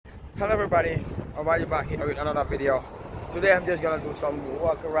Hello everybody, I'm back here with another video. Today I'm just gonna do some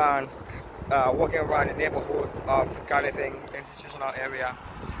walking around the neighborhood of Califing institutional area.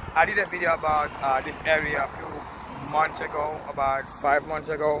 I did a video about this area a few months ago, about 5 months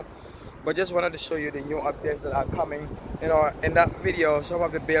ago, but just wanted to show you the new updates that are coming. You know, in that video some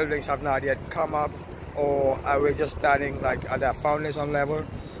of the buildings have not yet come up, or we're just starting like at the foundation level.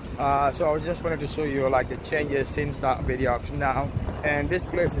 So I just wanted to show you like the changes since that video up to now. And this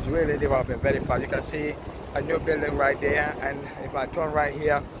place is really developing very fast. You can see a new building right there, and if I turn right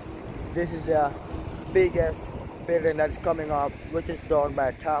here, this is the biggest building that's coming up, which is done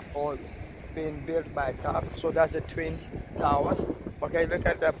by TAF or being built by TAF. So that's the Twin Towers. Okay, look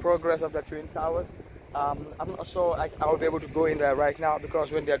at the progress of the Twin Towers. I'm not sure I will be able to go in there right now,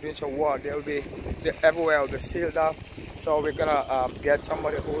 because when they're doing some work, everywhere will be sealed up. So we're gonna get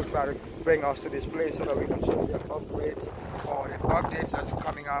somebody who will try to bring us to this place so that we can show the upgrades or the updates that's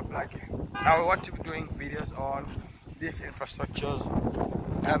coming up. Like, I want to be doing videos on these infrastructures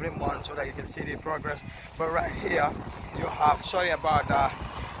every month so that you can see the progress. But right here you have, sorry about that,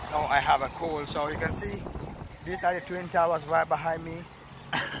 no, I have a cold. So you can see these are the Twin Towers right behind me.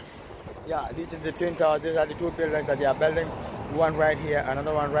 Yeah, this is the Twin Towers. These are the two buildings that they are building. One right here,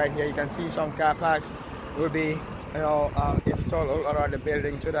 another one right here. You can see some car parks will be installed all around the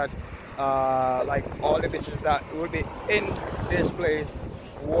building, so that like all the businesses that will be in this place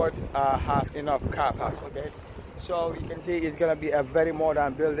would have enough car parks. Okay, so you can see it's gonna be a very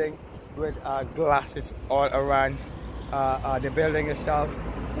modern building with glasses all around the building itself.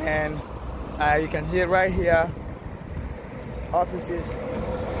 And you can see it right here, offices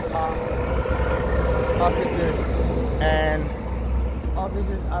and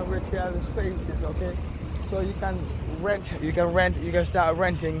retail spaces. Okay, so you can start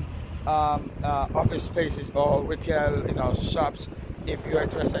renting office spaces or retail shops if you're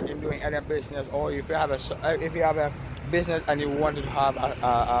interested in doing any business, or if you have a business and you wanted to have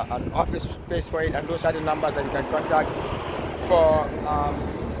an office space for it. And those are the numbers that you can contact for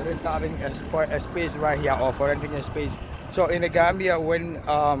reserving a space right here, or for renting a space. So in the Gambia, when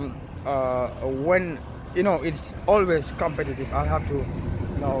it's always competitive, I'll have to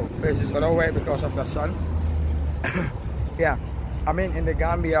face this other way because of the sun. Yeah, I mean, in the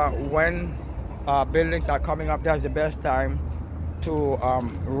Gambia, when buildings are coming up, that's the best time to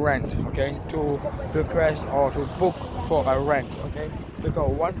rent. Okay, to request or to book for a rent. Okay, because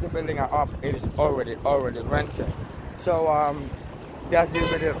once the building are up, it is already rented. So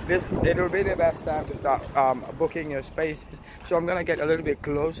it will be the best time to start booking your spaces. So I'm gonna get a little bit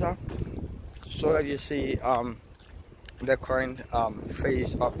closer so that you see the current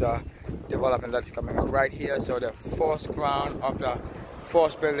phase of the development that's coming up right here. So the first ground of the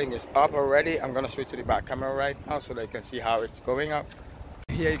first building is up already. I'm gonna switch to the back camera right now so that you can see how it's going up.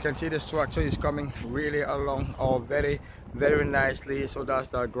 Here you can see the structure is coming really along, or very nicely. So that's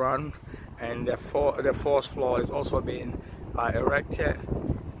the ground, and the first floor is also being erected.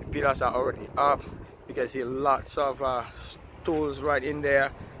 The pillars are already up. You can see lots of tools right in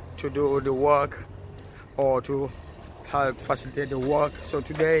there to do the work or to help facilitate the work. So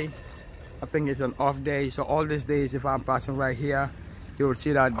today I think it's an off day, so all these days if I'm passing right here, you will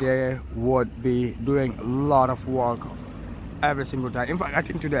see that they would be doing a lot of work every single time. In fact, I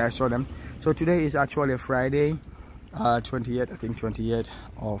think today I saw them. So today is actually Friday, 28th, I think 28th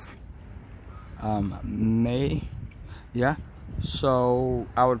of May. Yeah, so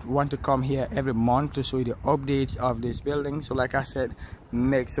I would want to come here every month to show you the updates of this building. So like I said,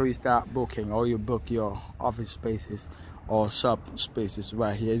 make sure you start booking, or you book your office spaces or shop spaces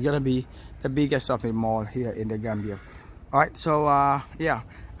right here. It's gonna be the biggest shopping mall here in the Gambia. All right, so yeah,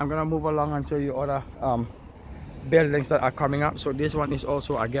 I'm gonna move along and show you other buildings that are coming up. So this one is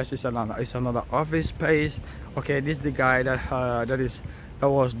also, I guess it's another office space. Okay, this is the guy that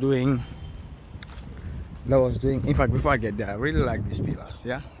was doing. In fact, before I get there, I really like these pillars.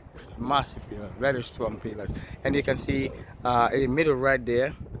 Yeah, massive pillars, very strong pillars. And you can see in the middle right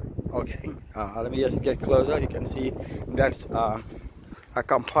there. Okay, let me just get closer. You can see that's a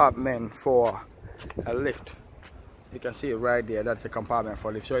compartment for a lift. You can see it right there. That's a compartment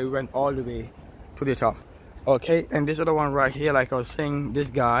for lift. So it went all the way to the top. Okay, and this other one right here, like I was saying, this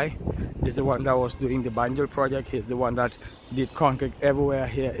guy is the one that was doing the Banjul project. He's the one that did concrete everywhere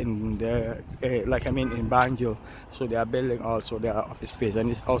here in the in Banjul. So they are building also their office space, and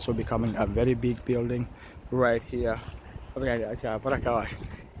it's also becoming a very big building right here. Yeah,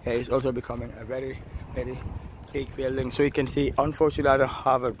 it's also becoming a very big building. So you can see, unfortunately I don't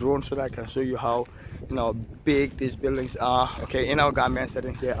have a drone so that I can show you how big these buildings are. Okay, in our Gambian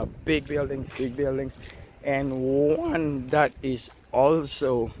setting, there are big buildings, and one that is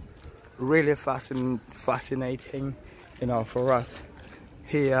also really fascinating, you know, for us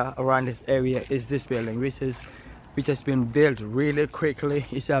here around this area is this building, which has been built really quickly.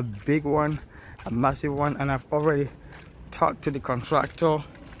 It's a big one, a massive one, and I've already talked to the contractor.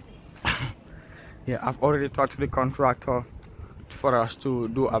 Yeah, I've already talked to the contractor for us to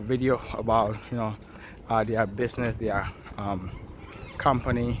do a video about, you know, their business, their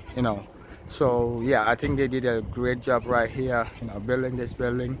company, you know. So yeah, I think they did a great job right here, you know, building this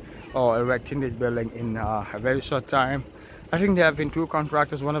building or erecting this building in a very short time. I think there have been 2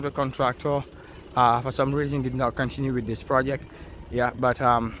 contractors. One of the contractor for some reason did not continue with this project. Yeah, but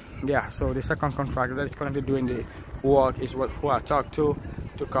yeah, so the second contractor that is going to be doing the work is who I talked to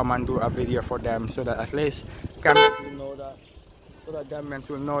come and do a video for them, so that at least Gambians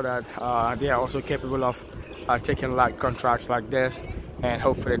will know that they are also capable of taking like contracts like this, and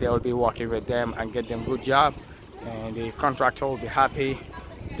hopefully they will be working with them and get them good job, and the contractor will be happy.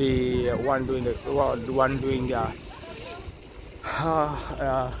 The one doing the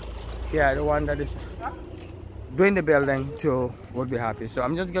yeah, the one that is doing the building too would be happy. So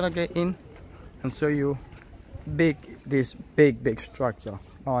I'm just gonna get in and show you this big structure.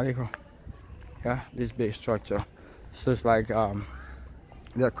 Yeah, this big structure. So it's like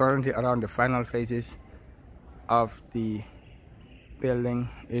they're currently around the final phases of the building.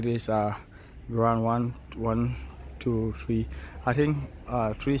 It is ground 1, 2, 3, I think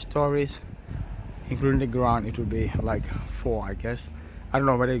 3 stories, including the ground. It will be like 4, I guess. I don't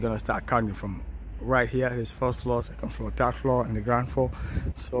know whether you're gonna start counting from right here. There's 1st floor, 2nd floor, 3rd floor, and the ground floor.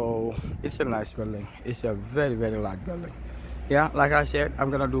 So it's a nice building. It's a very large building. Yeah, like I said, I'm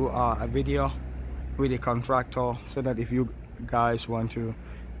gonna do a video with the contractor, so that if you guys want to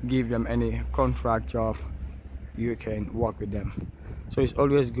give them any contract job, you can work with them. So it's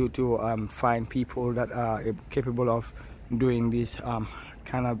always good to find people that are capable of doing these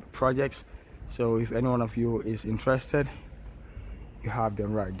kind of projects. So if any one of you is interested, you have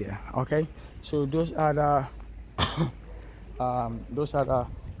them right there. Okay, so those are the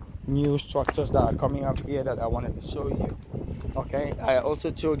new structures that are coming up here that I wanted to show you. Okay, I also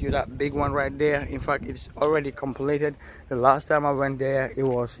told you that big one right there. In fact, it's already completed. The last time I went there, it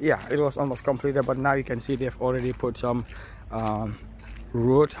was almost completed, but now you can see they've already put some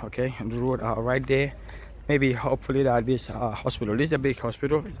road. Okay, and the road are right there. Maybe hopefully that this hospital, this is a big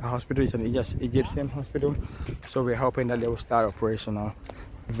hospital. It's a hospital. It's an Egyptian hospital, so we're hoping that they will start operational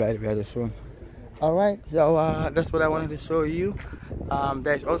very soon. All right, so that's what I wanted to show you.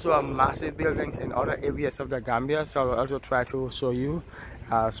 There's also a massive buildings in other areas of the Gambia, so I'll also try to show you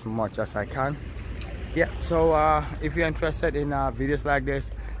as much as I can. Yeah, so if you're interested in videos like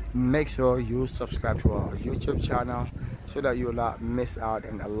this, make sure you subscribe to our YouTube channel, so that you'll not miss out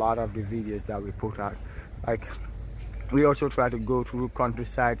on a lot of the videos that we put out. Like, we also try to go through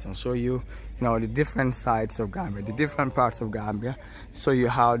countrysides and show you, you know, the different sides of Gambia, the different parts of Gambia, show you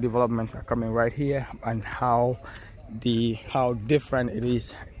how developments are coming right here, and how different it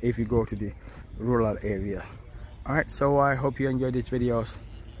is if you go to the rural area. All right, so I hope you enjoyed these videos.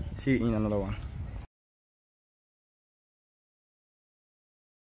 See you in another one.